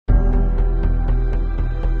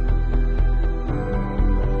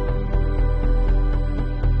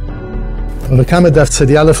Bava Kamma daf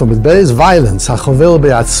tzadi aleph amud beis, violence, החובל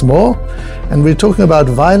בעצמו, and we're talking about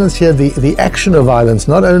violence here, the action of violence,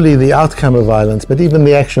 not only the outcome of violence, but even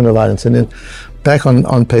the action of violence. And then back on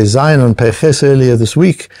Pei Zayin, on Pei Ches earlier this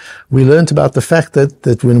week, we learned about the fact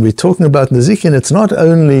that when we're talking about Nezikin, it's not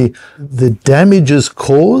only the damages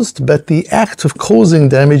caused, but the act of causing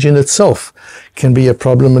damage in itself can be a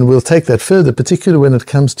problem, and we'll take that further, particularly when it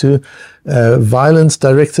comes to violence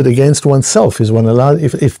directed against oneself. Is one allowed,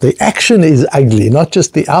 if the action is ugly, not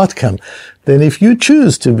just the outcome, then if you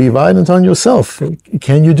choose to be violent on yourself,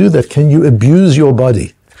 can you do that? Can you abuse your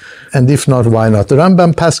body? And if not, why not? The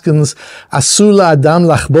Rambam paskins, asur la'adam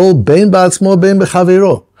lachbol bein ba'atzmo bein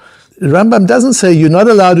b'chavero. Rambam doesn't say you're not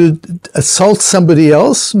allowed to assault somebody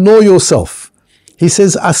else, nor yourself. He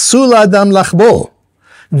says, asur la'adam lachbol.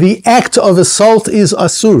 The act of assault is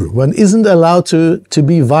asur. One isn't allowed to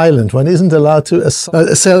be violent. One isn't allowed to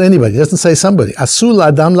assail anybody. He doesn't say somebody. Asur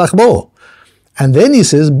la'adam lachbol. And then he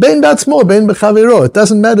says, bein ba'atzmo, bein b'chavero. It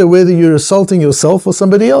doesn't matter whether you're assaulting yourself or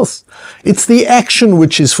somebody else. It's the action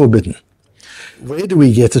which is forbidden. Where do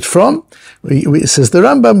we get it from? Says the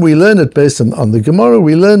Rambam, we learn it based on the Gemara.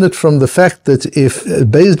 We learn it from the fact that if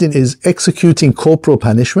Beis Din is executing corporal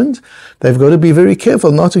punishment, they've got to be very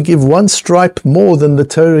careful not to give one stripe more than the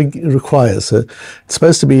Torah requires. So it's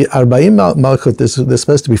supposed to be 40 malchut. There's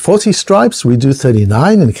supposed to be 40 stripes. We do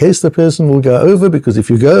 39 in case the person will go over, because if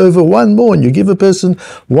you go over one more and you give a person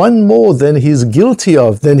one more than he's guilty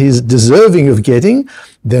of, then he's deserving of getting,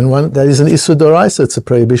 then that is an Isur Doraisa. It's a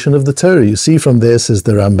prohibition of the Torah. You see from there, says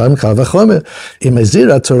the Rambam, Bava Kamma,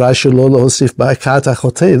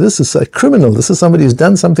 this is a criminal. This is somebody who's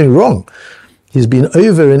done something wrong. He's been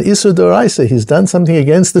over an Isur Doraisa. He's done something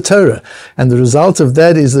against the Torah. And the result of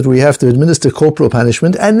that is that we have to administer corporal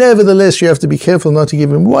punishment. And nevertheless, you have to be careful not to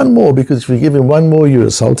give him one more, because if you give him one more, you're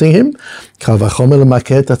assaulting him. If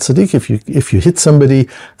you hit somebody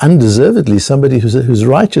undeservedly, somebody who's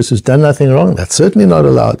righteous, who's done nothing wrong, that's certainly not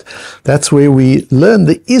allowed. That's where we learn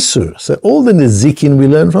the Isur. So all the Nezikin we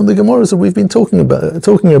learn from the Gemaras that we've been talking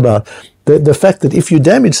about. The fact that if you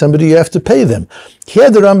damage somebody, you have to pay them.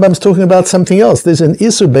 Here the Rambam's talking about something else. There's an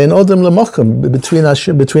Isur bein Odom l'mocham, between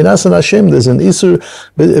us and Hashem. There's an Isur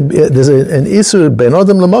bein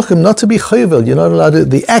Odom l'mocham, not to be chovel. You're not allowed to.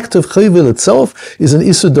 The act of chovel itself is an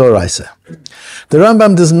Isur Doraisa. The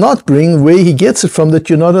Rambam does not bring where he gets it from that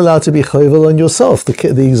you're not allowed to be chovel on yourself.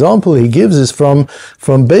 The example he gives is from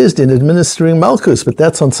Beis Din administering malchus, but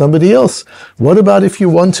that's on somebody else. What about if you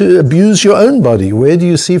want to abuse your own body? Where do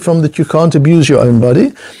you see from that you can't abuse your own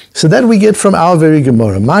body? So that we get from our very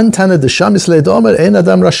Gemara. Man tana d'shamis le'domer ein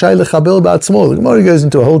adam rashai lechabel ba'atzmo. The Gemara goes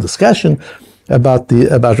into a whole discussion about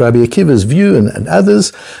Rabbi Akiva's view and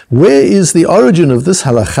others. Where is the origin of this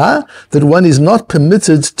halacha that one is not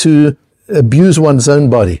permitted to abuse one's own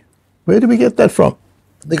body? Where do we get that from?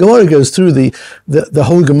 The Gemara goes through the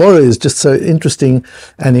whole Gemara is just so interesting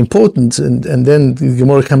and important, and then the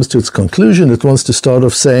Gemara comes to its conclusion. It wants to start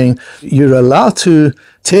off saying you're allowed to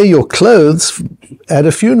tear your clothes at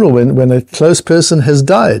a funeral when a close person has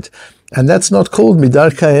died. And that's not called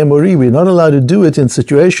midarka emori. We're not allowed to do it in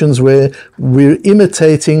situations where we're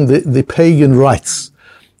imitating the pagan rites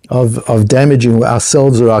of damaging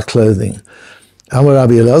ourselves or our clothing. I've heard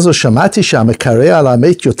that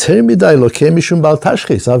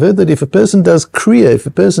if a person does kriya, if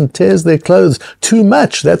a person tears their clothes too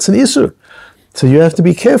much, that's an isur. So you have to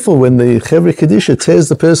be careful when the Chevre Kedisha tears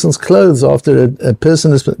the person's clothes after a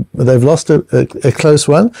person they've lost a close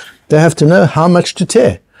one. They have to know how much to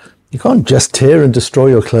tear. You can't just tear and destroy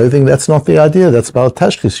your clothing. That's not the idea. That's Bal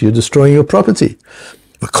Tashchis. You're destroying your property.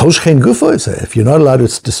 If you're not allowed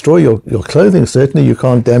to destroy your clothing, certainly you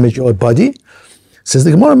can't damage your body. Says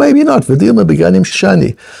the Gemara, maybe not. Clothing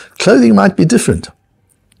might be different.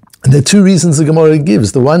 And there are two reasons the Gemara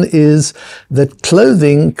gives. The one is that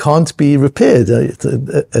clothing can't be repaired. A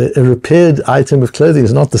repaired item of clothing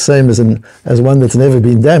is not the same as one that's never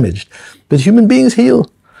been damaged. But human beings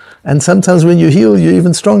heal. And sometimes when you heal, you're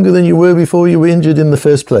even stronger than you were before you were injured in the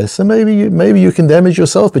first place. So maybe you can damage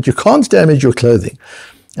yourself, but you can't damage your clothing.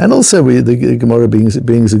 And also the Gemara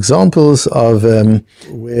brings examples of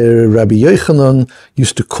where Rabbi Yochanan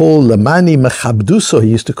used to call Lamani Mechabduso.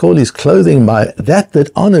 He used to call his clothing that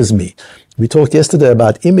honors me. We talked yesterday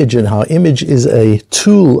about image and how image is a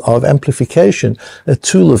tool of amplification, a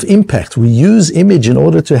tool of impact. We use image in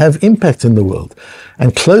order to have impact in the world.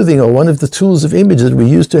 And clothing are one of the tools of image that we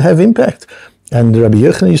use to have impact. And Rabbi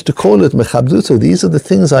Yochanan used to call it Mechabduso. These are the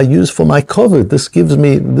things I use for my cover. This gives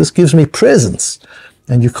me presence.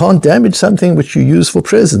 And you can't damage something which you use for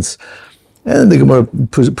presence. And the Gemara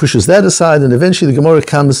pushes that aside, and eventually the Gemara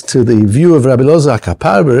comes to the view of Rabbi Elazar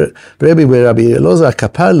HaKapar, where Rabbi Elazar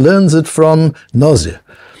HaKapar learns it from Nazir.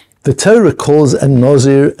 The Torah calls a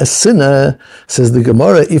Nazir a sinner, says the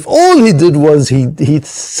Gemara, if all he did was he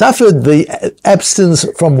suffered the abstinence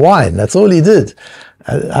from wine. That's all he did.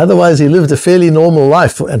 Otherwise, he lived a fairly normal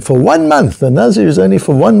life. And for 1 month, the Nazir is only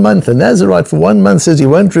for 1 month. The Nazirite for 1 month says he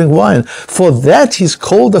won't drink wine. For that, he's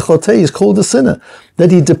called a chotei, he's called a sinner.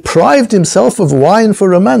 That he deprived himself of wine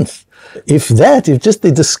for a month. If just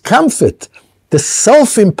the discomfort, the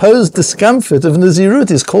self-imposed discomfort of Nazirut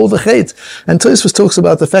is called a chet. And Tosfos talks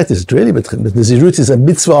about the fact that but Nazirut is a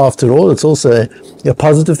mitzvah after all. It's also a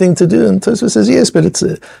positive thing to do. And Tosfos says, yes, but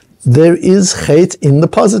there is chet in the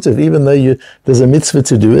positive. Even though there's a mitzvah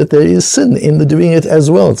to do it, there is sin in the doing it as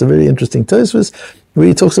well. It's a very interesting Tosfos where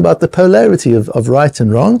he talks about the polarity of right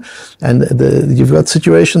and wrong. And you've got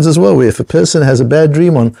situations as well where if a person has a bad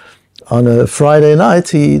dream on a Friday night,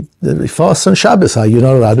 he fasts on Shabbos. You're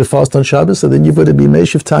not allowed to fast on Shabbos, so then you've got to be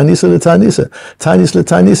Meshiv Tanisa L'Tanisa, Tanis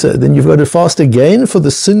L'Tanisa. Then you've got to fast again for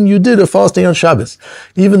the sin you did of fasting on Shabbos.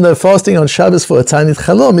 Even though fasting on Shabbos for a Tanit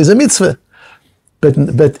Chalom is a mitzvah. But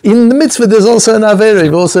in the mitzvah there's also an Avera.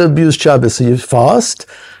 You've also abused Shabbos. So you fast,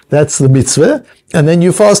 that's the mitzvah, and then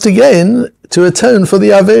you fast again to atone for the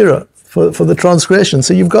Avera. For the transgression.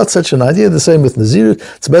 So you've got such an idea. The same with Nazir.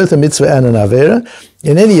 It's both a mitzvah and an avera.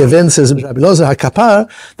 In any event, says Rabbi Elazar HaKapar,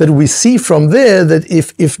 that we see from there that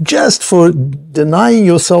if just for denying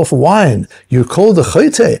yourself wine, you're called a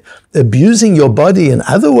chote, abusing your body in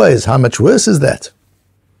other ways, how much worse is that?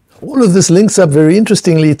 All of this links up very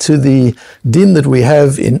interestingly to the din that we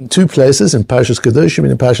have in 2 places, in Parshas Kedoshim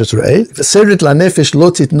and in Parshas Re'eh. V'seret lanefesh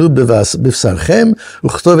lo titnu b'vsarchem,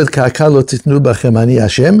 u'chtovet ka'aka lo titnu b'chem ani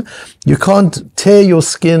Hashem. You can't tear your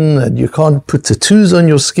skin, and you can't put tattoos on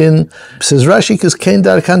your skin. Says Rashi, because kein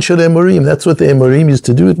darkan shel Emorim. That's what the Emorim used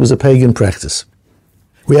to do. It was a pagan practice.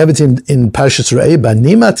 We have it in Parshas Re'eh,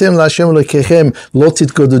 Banim atem la'Hashem Elokechem lo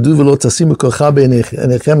titkodedu v'lo tasimu kocha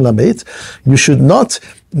b'einechem lamet. You should not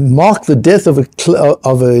mark the death of a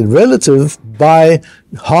relative by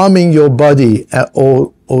harming your body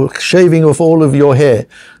or shaving off all of your hair.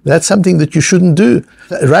 That's something that you shouldn't do.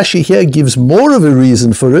 Rashi here gives more of a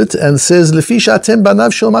reason for it and says, Lefi she'atem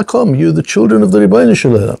banav shel makom, you the children of the Ribono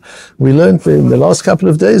Shel Olam. We learned in the last couple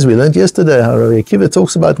of days, we learned yesterday how Rabbi Akiva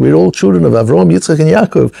talks about we're all children of Avram, Yitzchak and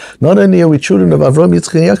Yaakov. Not only are we children of Avram,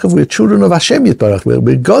 Yitzchak and Yaakov, we're children of Hashem Yitbarach.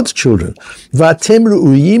 We're God's children. V'atem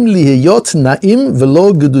ru'uyim lihiyot na'im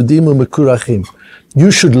v'lo gedudim u'mekurachim. You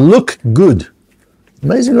should look good.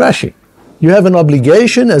 Amazing Rashi. You have an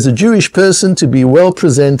obligation as a Jewish person to be well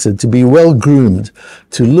presented, to be well groomed,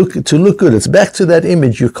 to look good. It's back to that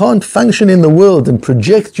image. You can't function in the world and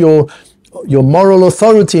project your moral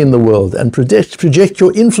authority in the world and project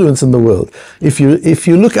your influence in the world. If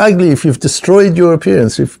you look ugly, if you've destroyed your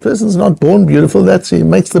appearance, if a person's not born beautiful, he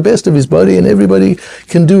makes the best of his body, and everybody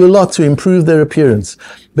can do a lot to improve their appearance.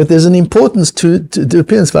 But there's an importance to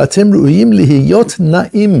appearance.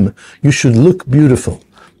 You should look beautiful.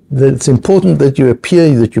 That it's important that you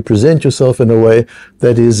appear, that you present yourself in a way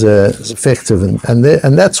that is effective, and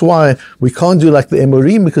that's why we can't do like the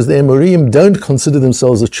Emorim, because the Emorim don't consider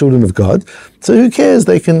themselves as children of God. So who cares?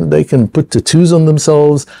 They can put tattoos on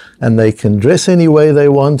themselves, and they can dress any way they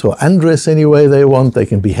want or undress any way they want. They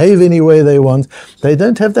can behave any way they want. They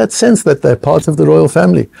don't have that sense that they're part of the royal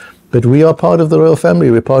family. But we are part of the royal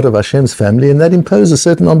family. We're part of Hashem's family, and that imposes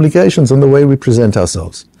certain obligations on the way we present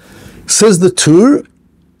ourselves. Says the Tur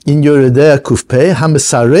in Yoredea Kufpei,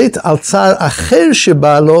 Hamesaret al tsar acher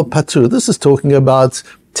shebalo patur. This is talking about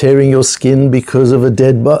tearing your skin because of a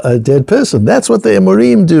dead person. That's what the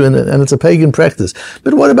Emorim do, and it's a pagan practice.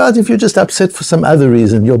 But what about if you're just upset for some other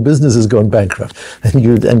reason? Your business has gone bankrupt, and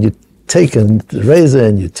you take a razor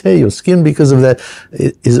and you tear your skin because of that.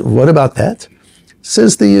 What about that?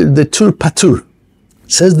 Says the Tur patur.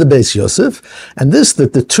 Says the Beis Yosef, and this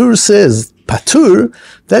that the Tur says patur,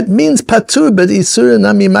 that means patur, but isur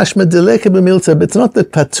nami mashma deleke b'milta. But it's not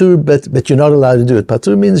that patur, but you're not allowed to do it.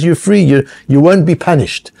 Patur means you're free. You won't be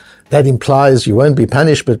punished. That implies you won't be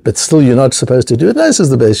punished, but still you're not supposed to do it. No, says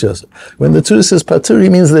the Beis Yosef. When the Tur says patur, he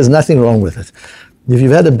means there's nothing wrong with it. If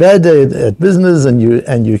you've had a bad day at business and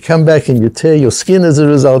you come back and you tear your skin as a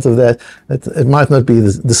result of that, it might not be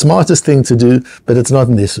the smartest thing to do, but it's not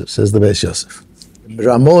an issue, says the Beis Yosef.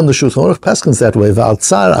 Ramon the Shulchan Aruch paskins that way. V'al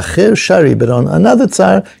tsar acher shari, but on another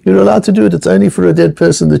tsar you're allowed to do it. It's only for a dead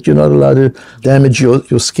person that you're not allowed to damage your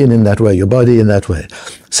skin in that way, your body in that way.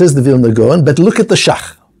 Says the Vilna Gaon, but look at the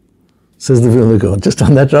shach. Says the Vilna Gaon, just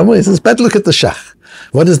on that Ramon, he says, but look at the shach.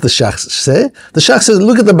 What does the shach say? The shach says,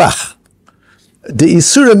 look at the bach. The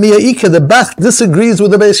Isura Mi'a'ika, the Bach disagrees with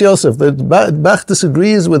the Beis Yosef. The Bach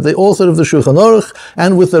disagrees with the author of the Shulchan Aruch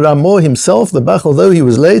and with the Ramah himself. The Bach, although he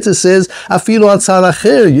was later, says, Afilu atzar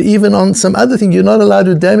acher, even on some other thing, you're not allowed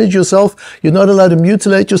to damage yourself, you're not allowed to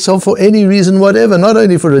mutilate yourself for any reason whatever, not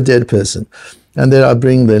only for a dead person. And there I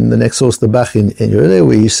bring the next source, the Bach in Yoreh,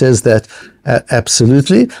 where he says that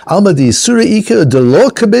absolutely. Alma di Isura Ika, de lo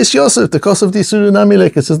ke Beis Yosef, the cost of the Isura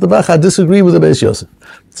Namilek. It says the Bach, I disagree with the Beis Yosef.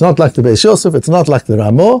 It's not like the Beis Yosef, it's not like the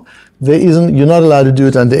Ramah. You're not allowed to do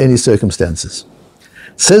it under any circumstances.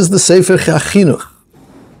 Says the Sefer HaChinuch.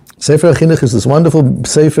 Sefer HaChinuch is this wonderful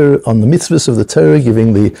sefer on the mitzvahs of the Torah,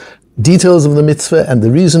 giving the details of the mitzvah and the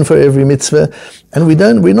reason for every mitzvah. And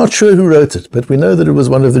we're not sure who wrote it, but we know that it was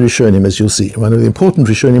one of the Rishonim, as you'll see. One of the important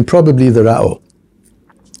Rishonim, probably the Ra'o.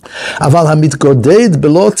 Aval hamitgoded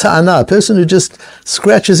belo ta'ana, a person who just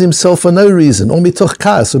scratches himself for no reason, or mitoch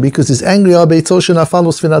kas, or because he's angry,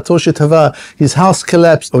 his house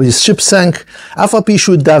collapsed, or his ship sank, afa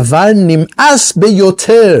pishu davar nim'as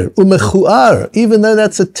beyoter umechuar, even though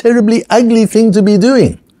that's a terribly ugly thing to be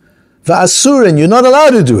doing. Va'asur, and you're not allowed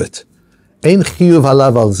to do it. Ein chiyuv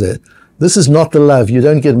halav al zeh. This is not the love. You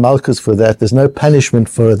don't get malchus for that. There's no punishment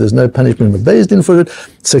for it. There's no punishment of Beis Din for it.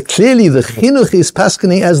 So clearly the chinuch is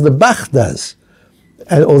paskening as the Bach does.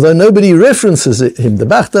 And although nobody references him, the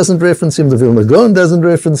Bach doesn't reference him, the Vilna Gaon doesn't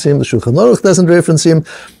reference him, the Shulchan Aruch doesn't reference him,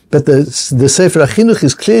 but the Sefer HaChinuch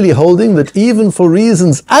is clearly holding that even for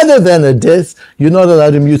reasons other than a death, you're not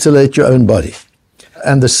allowed to mutilate your own body.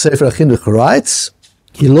 And the Sefer HaChinuch writes,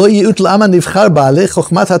 what an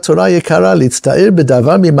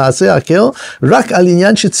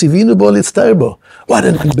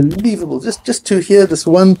unbelievable, just to hear this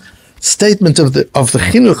one statement of the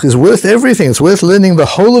chinuch is worth everything. It's worth learning the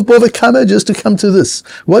whole of Bava Kamma just to come to this.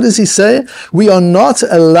 What does he say? We are not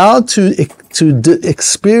allowed to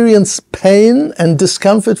experience pain and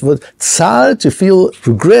discomfort, for tsar, to feel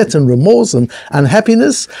regret and remorse and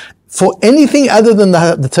unhappiness for anything other than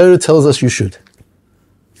the Torah tells us you should.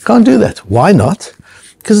 Can't do that. Why not?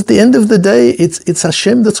 Because at the end of the day, it's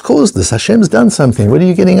Hashem that's caused this. Hashem's done something. What are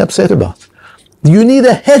you getting upset about? You need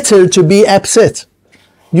a heter to be upset.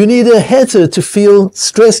 You need a heter to feel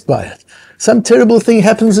stressed by it. Some terrible thing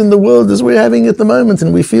happens in the world as we're having at the moment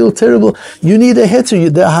and we feel terrible. You need a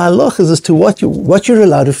heter. The halachas as to what you're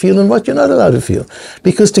allowed to feel and what you're not allowed to feel.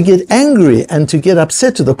 Because to get angry and to get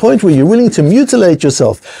upset to the point where you're willing to mutilate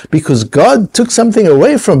yourself because God took something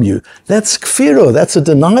away from you, that's kfiro, that's a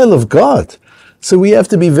denial of God. So we have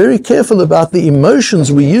to be very careful about the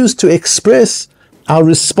emotions we use to express our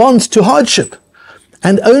response to hardship.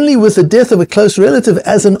 And only with the death of a close relative,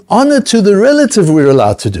 as an honor to the relative, we're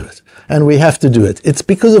allowed to do it. And we have to do it. It's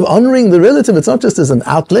because of honoring the relative. It's not just as an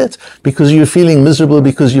outlet, because you're feeling miserable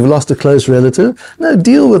because you've lost a close relative. No,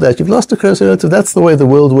 deal with that. You've lost a close relative. That's the way the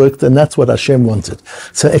world worked, and that's what Hashem wanted.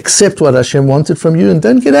 So accept what Hashem wanted from you and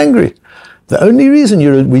don't get angry. The only reason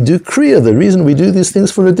we do kriya, the reason we do these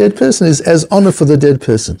things for a dead person is as honor for the dead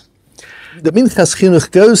person. The Minchas Chinuch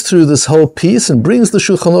goes through this whole piece and brings the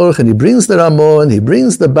Shulchan Aruch and he brings the Ramah and he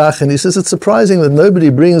brings the Bach and he says it's surprising that nobody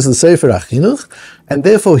brings the Sefer HaChinuch, and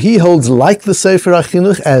therefore he holds like the Sefer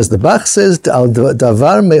HaChinuch, as the Bach says, Al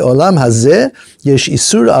davar me'olam hazeh yesh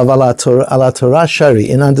isur ala Torah shari.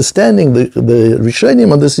 In understanding the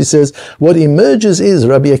Rishonim on this, he says what emerges is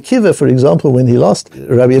Rabbi Akiva, for example, when he lost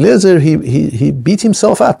Rabbi Eliezer, he beat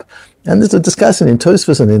himself up. And there's a discussion in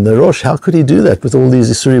Tosfos and in the Rosh, how could he do that with all these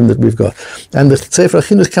Isurim that we've got? And the Sefer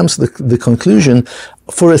HaChinuch comes to the conclusion,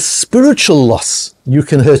 for a spiritual loss, you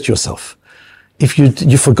can hurt yourself. If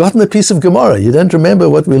you've forgotten a piece of Gemara, you don't remember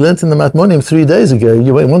what we learnt in the Matmonim 3 days ago,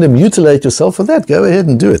 you want to mutilate yourself for that, go ahead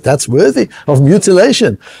and do it. That's worthy of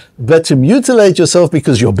mutilation. But to mutilate yourself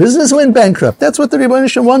because your business went bankrupt, that's what the Rebbeinu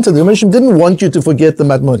Shem wanted. The Rebbeinu Shem didn't want you to forget the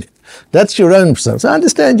Matmonim. That's your own stuff. So I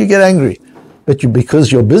understand you get angry. But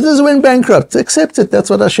because your business went bankrupt, accept it.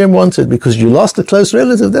 That's what Hashem wanted. Because you lost a close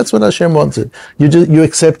relative, that's what Hashem wanted. You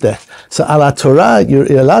accept that. So ala Torah,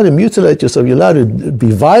 you're allowed to mutilate yourself. You're allowed to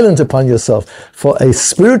be violent upon yourself for a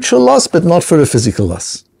spiritual loss, but not for a physical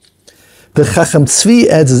loss. The Chacham Tzvi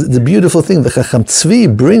adds the beautiful thing. The Chacham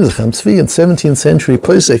Tzvi brings, the Chacham Tzvi in 17th century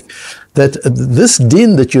posek, that this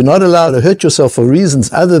din that you're not allowed to hurt yourself for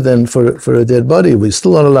reasons other than for a dead body, we're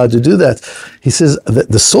still not allowed to do that. He says that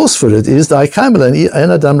the source for it is the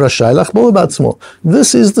בעצמו.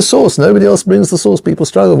 This is the source. Nobody else brings the source. People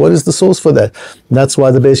struggle. What is the source for that? And that's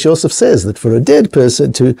why the Beis Yosef says that for a dead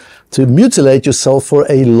person to mutilate yourself for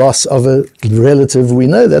a loss of a relative, we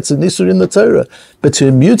know that's an issur in the Torah. But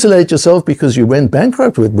to mutilate yourself because you went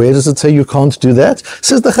bankrupt, where does it say you can't do that? It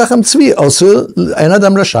says the Chacham Tzvi, also, ein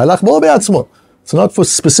adam rashay lachbol בעצמו. It's not for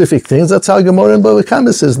specific things. That's how Gemara in Bava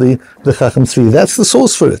Kamma says the Chacham 3. That's the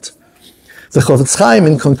source for it. The Chofetz Chaim,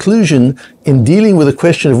 in conclusion, in dealing with the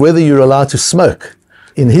question of whether you're allowed to smoke,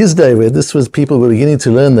 in his day, where this was people were beginning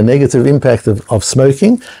to learn the negative impact of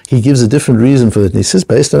smoking, he gives a different reason for it. And he says,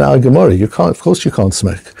 based on our Gemara, of course you can't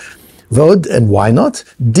smoke. And why not?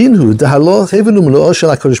 Dinhu, at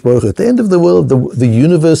the end of the world, the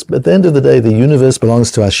universe, at the end of the day, the universe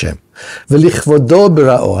belongs to Hashem.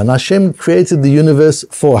 And Hashem created the universe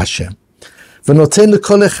for Hashem. And Hashem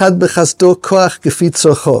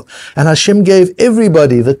gave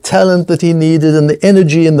everybody the talent that he needed and the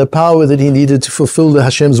energy and the power that he needed to fulfill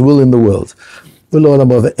Hashem's will in the world.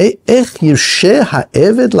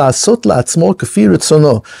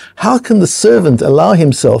 How can the servant allow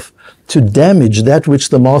himself to damage that which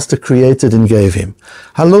the master created and gave him?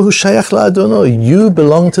 You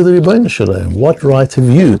belong to the Ribono Shel Olam. What right have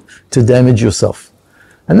you to damage yourself?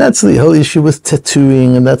 And that's the whole issue with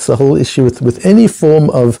tattooing, and that's the whole issue with any form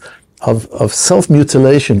of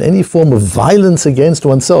self-mutilation, any form of violence against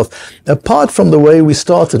oneself. Apart from the way we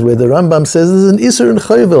started, where the Rambam says there's an Isser and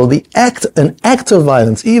Chovel, an act of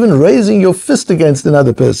violence, even raising your fist against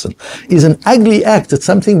another person, is an ugly act. It's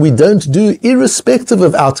something we don't do irrespective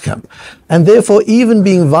of outcome. And therefore, even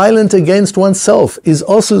being violent against oneself is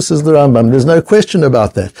also, says the Rambam, there's no question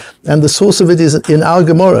about that. And the source of it is in our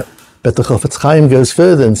Gemara. But the Chofetz Chaim goes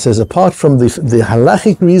further and says, apart from the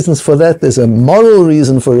halachic reasons for that, there's a moral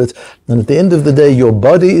reason for it. And at the end of the day, your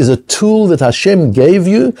body is a tool that Hashem gave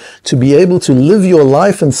you to be able to live your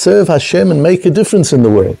life and serve Hashem and make a difference in the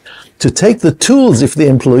world. To take the tools, if the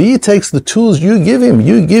employee takes the tools you give him,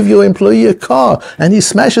 you give your employee a car and he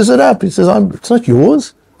smashes it up. He says, it's not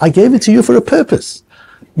yours. I gave it to you for a purpose.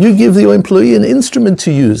 You give your employee an instrument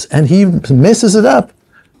to use and he messes it up.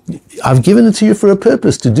 I've given it to you for a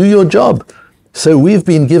purpose, to do your job. So we've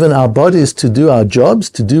been given our bodies to do our jobs,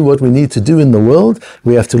 to do what we need to do in the world.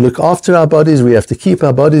 We have to look after our bodies. We have to keep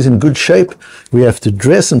our bodies in good shape. We have to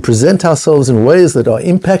dress and present ourselves in ways that are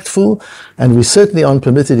impactful. And we certainly aren't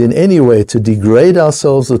permitted in any way to degrade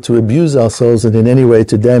ourselves or to abuse ourselves and in any way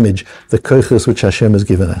to damage the kochos which Hashem has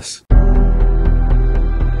given us.